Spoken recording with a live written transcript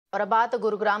और अब बात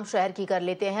गुरुग्राम शहर की कर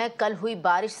लेते हैं। कल हुई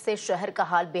बारिश से शहर का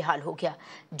हाल बेहाल हो गया।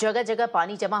 जगह जगह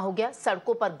पानी जमा हो गया,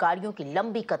 सड़कों पर गाड़ियों की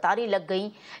लंबी कतारें लग गईं।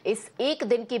 इस एक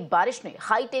दिन की बारिश ने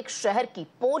हाईटेक शहर की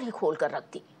पोल ही खोल कर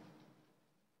रख दी।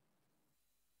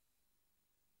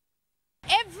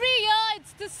 Every year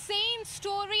it's the same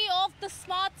story of the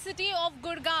smart city of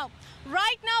Gurugram.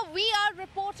 Right now we are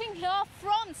reporting here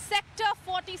from sector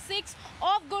 46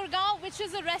 of Gurugram, which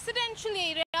is a residential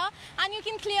area, and you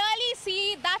can clearly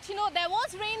see that there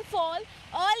was rainfall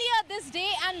earlier this day,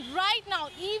 and right now,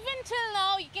 even till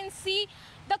now, you can see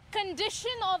the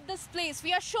condition of this place.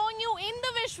 We are showing you in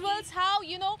the visuals how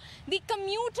the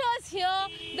commuters here,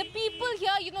 the people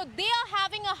here, they are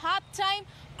having a hard time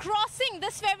crossing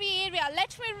this very area.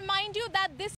 Let me remind you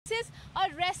that this is a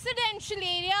residential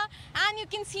area, and you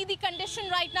can see the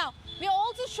condition right now. We are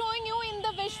also showing you in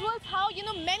the visuals how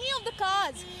many of the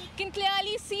cars can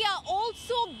clearly see are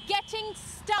also getting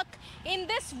stuck in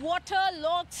this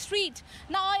waterlogged street.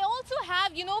 Now I also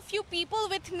have few people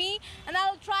with me, and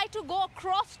I'll try to go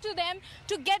across to them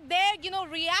to get their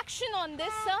reaction on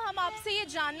this. Sir, हम आपसे ये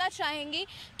जानना चाहेंगे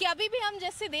कि अभी भी हम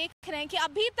जैसे देख रहे हैं कि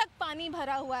अभी तक पानी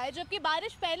भरा हुआ है, जबकि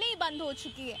बारिश पहले ही बंद हो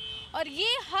चुकी है, और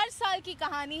ये हर साल की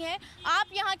कहानी है। आप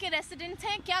यहाँ के रेसिडेंट्स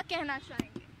हैं, क्या कहना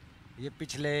चाहेंगे? ये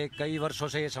पिछले कई वर्षों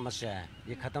से ये समस्या है,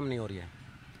 ये ख़त्म नहीं हो रही है।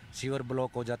 सीवर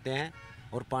ब्लॉक हो जाते हैं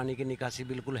और पानी की निकासी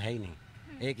बिल्कुल है ही नहीं।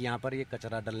 एक यहाँ पर ये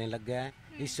कचरा डलने लग गया है,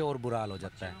 इससे और बुरा हाल हो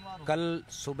जाता है। कल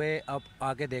सुबह अब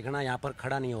आके देखना, यहाँ पर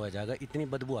खड़ा नहीं हुआ जाएगा, इतनी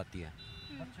बदबू आती है।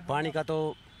 पानी का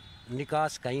तो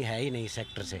निकास कहीं है ही नहीं,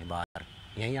 सेक्टर से बाहर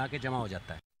यहीं आके जमा हो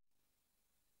जाता है।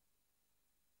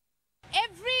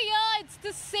 Every year it's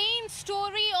the same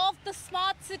story of the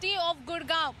smart city of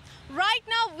Gurugram. Right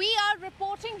now we are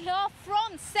reporting here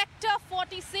from sector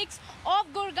 46 of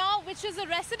Gurugram, which is a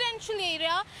residential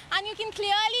area, and you can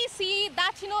clearly see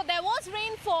that there was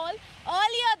rainfall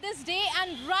earlier this day,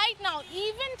 and right now,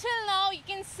 even till now, you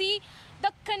can see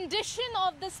the condition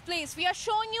of this place. We are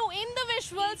showing you in the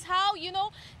visuals how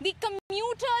the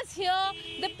commuters here,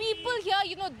 the people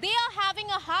here, they are having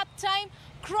a hard time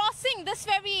crossing this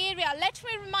very area. Let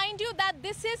me remind you that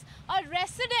this is a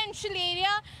residential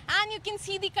area, and you can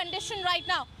see the condition right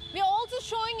now. We are also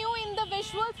showing you in the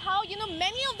visuals how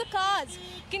many of the cars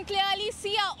can clearly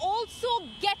see are also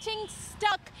getting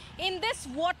stuck in this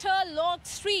waterlogged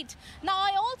street. Now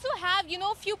I also have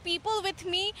few people with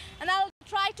me, and I'll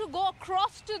try to go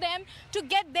across to them to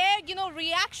get their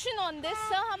reaction on this.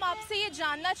 Sir, हम आपसे ये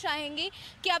जानना चाहेंगे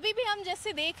कि अभी भी हम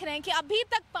जैसे देख रहे हैं कि अभी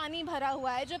तक पानी भरा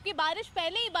हुआ है, जबकि बारिश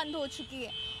पहले ही बंद हो चुकी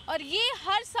है, और ये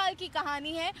हर साल की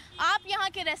कहानी है। आप यहाँ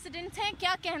के रेसिडेंट्स हैं,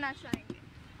 क्या कहना चाहेंगे?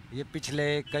 ये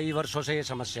पिछले कई वर्षों से ये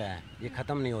समस्या है, ये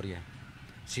ख़त्म नहीं हो रही है।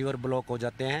 सीवर ब्लॉक हो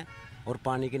जाते हैं और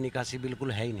पानी की निकासी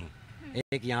बिल्कुल है ही नहीं।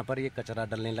 एक यहाँ पर ये कचरा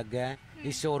डलने लग गया है,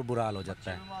 इससे और बुरा हाल हो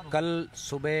जाता है। कल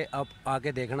सुबह अब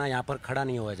आके देखना, यहाँ पर खड़ा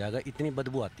नहीं हुआ जाएगा, इतनी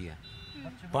बदबू आती है।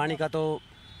 पानी का तो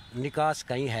निकास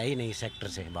कहीं है ही नहीं, सेक्टर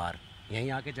से बाहर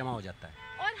यहीं आके जमा हो जाता है।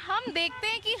 और हम देखते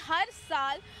हैं कि हर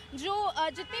साल जो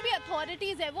जितनी भी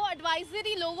अथॉरिटीज़ है वो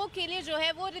एडवाइजरी लोगों के लिए जो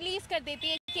है वो रिलीज़ कर देती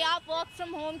है कि आप वर्क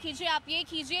फ्रॉम होम कीजिए, आप ये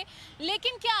कीजिए,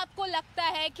 लेकिन क्या आपको लगता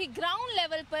है कि ग्राउंड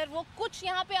लेवल पर वो कुछ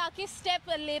यहाँ पे आके स्टेप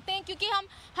लेते हैं? क्योंकि हम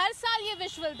हर साल ये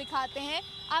विजुअल दिखाते हैं,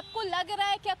 आपको लग रहा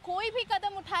है क्या कोई भी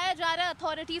कदम उठाया जा रहा है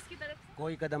अथॉरिटीज़ की तरफ से?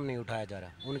 कोई कदम नहीं उठाया जा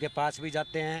रहा। उनके पास भी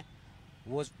जाते हैं,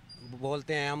 वो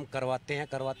बोलते हैं हम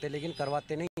करवाते, लेकिन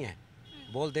करवाते नहीं हैं।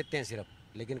 बोल देते हैं सिर्फ,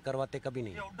 लेकिन करवाते कभी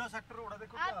नहीं। आप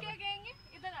क्या कहेंगे?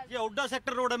 ये उड्डा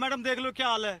सेक्टर रोड है मैडम, देख लो क्या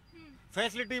हाल है।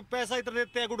 फैसिलिटी पैसा इतना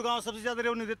देते हैं, गुड़गांव सबसे ज्यादा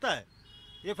रेवेन्यू देता है।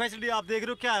 ये फैसिलिटी आप देख रहे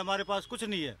हो क्या है, हमारे पास कुछ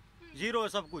नहीं है, जीरो है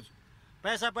सब कुछ।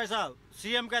 पैसा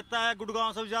सीएम कहता है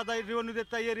गुड़गांव सबसे ज्यादा रेवेन्यू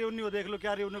देता है, ये रेवेन्यू देख लो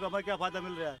क्या रेवेन्यू का हमें क्या फायदा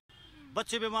मिल रहा है।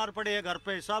 बच्चे बीमार पड़े हैं घर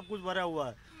पे, सब कुछ भरा हुआ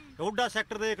है। हुड्डा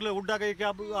सेक्टर देख लो, हुड्डा का क्या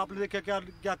आपने देखा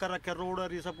क्या कर रखा है, रोड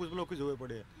और ये सब कुछ ब्लॉक हुए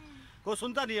पड़े हैं। कोई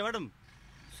सुनता नहीं है मैडम,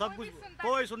 सब कुछ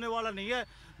कोई सुनने वाला नहीं है।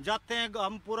 जाते हैं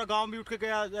हम, पूरा गांव भी उठ के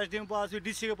गया, एसडीएम के पास भी,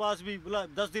 डीसी के पास भी, बोला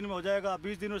 10 दिन में हो जाएगा,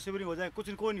 20 दिन में शिविरिंग हो जाएगा, कुछ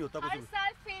कोई नहीं होता। कुछ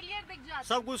फेलियर दिख जाता है,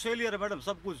 सब कुछ फेलियर है मैडम,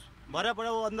 सब कुछ भरा पड़ा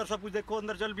हुआ अंदर। सब कुछ देखो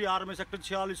अंदर जल बिहार में सेक्टर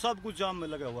 46 सब कुछ जाम में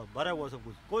लगा हुआ, भरा हुआ सब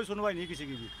कुछ। कोई सुनवाई नहीं किसी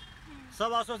की भी,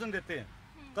 सब आश्वासन देते हैं,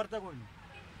 करता कोई नहीं।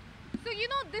 So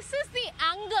this is the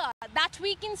anger that we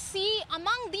can see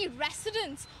among the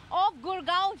residents of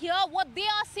Gurugram here. What they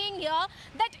are saying here,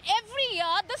 that every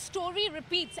year the story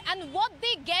repeats, and what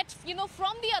they get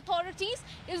from the authorities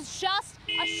is just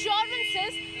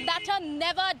assurances that are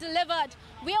never delivered.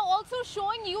 We are also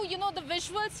showing you the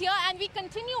visuals here, and we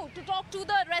continue to talk to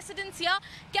the residents here.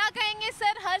 क्या कहेंगे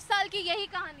sir, हर साल की यही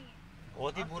कहानी है?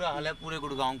 बहुत ही बुरा हाल है पूरे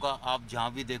गुड़गांव का। आप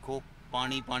जहाँ भी देखो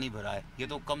पानी भरा है। ये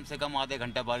तो कम से कम आधे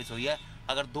घंटा बारिश हुई है,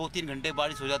 अगर 2-3 घंटे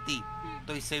बारिश हो जाती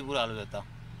तो इससे भी बुरा हाल हो जाता।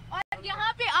 और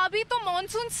यहाँ पे अभी तो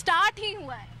मॉनसून स्टार्ट ही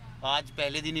हुआ है। आज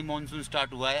पहले दिन ही मॉनसून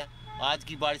स्टार्ट हुआ है। आज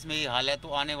की बारिश में ये हाल है, तो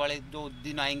आने वाले जो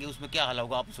दिन आएंगे उसमें क्या हाल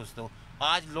होगा आप सोचते हो?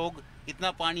 आज लोग,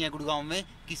 इतना पानी है गुड़गांव में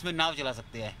कि इसमें नाव चला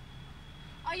सकते हैं।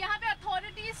 और यहाँ पे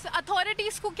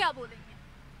अथॉरिटीज को क्या बोलेंगे?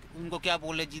 उनको क्या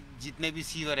बोले, जितने भी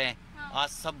सीवर हैं आज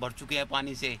सब भर चुके हैं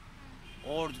पानी से,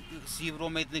 और सीवरों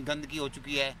में इतनी गंदगी हो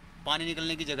चुकी है, पानी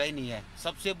निकलने की जगह ही नहीं है।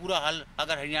 सबसे बुरा हाल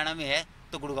अगर हरियाणा में है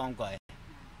तो गुड़गांव का है।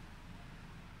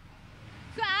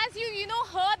 So as you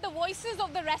heard the voices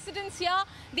of the residents here,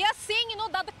 they are saying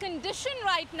that the condition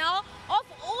right now of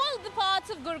all the parts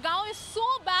of Gurugram is so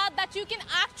bad that you can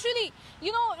actually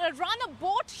run a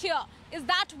boat here. Is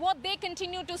that what they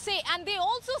continue to say? And they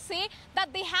also say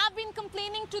that they have been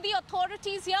complaining to the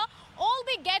authorities here. All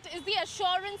they get is the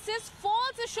assurances,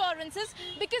 false assurances,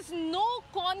 because no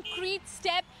concrete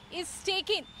step is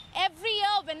taken. Every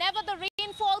year, whenever the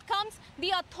rainfall comes,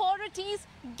 the authorities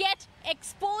get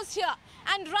exposed here.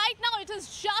 And right now, it is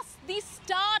just the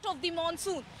start of the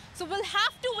monsoon. So we'll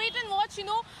have to wait and watch,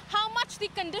 how much the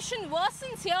condition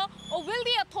worsens here, or will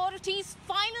the authorities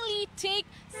finally take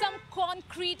some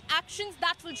concrete actions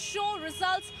that will show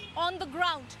results on the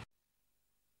ground.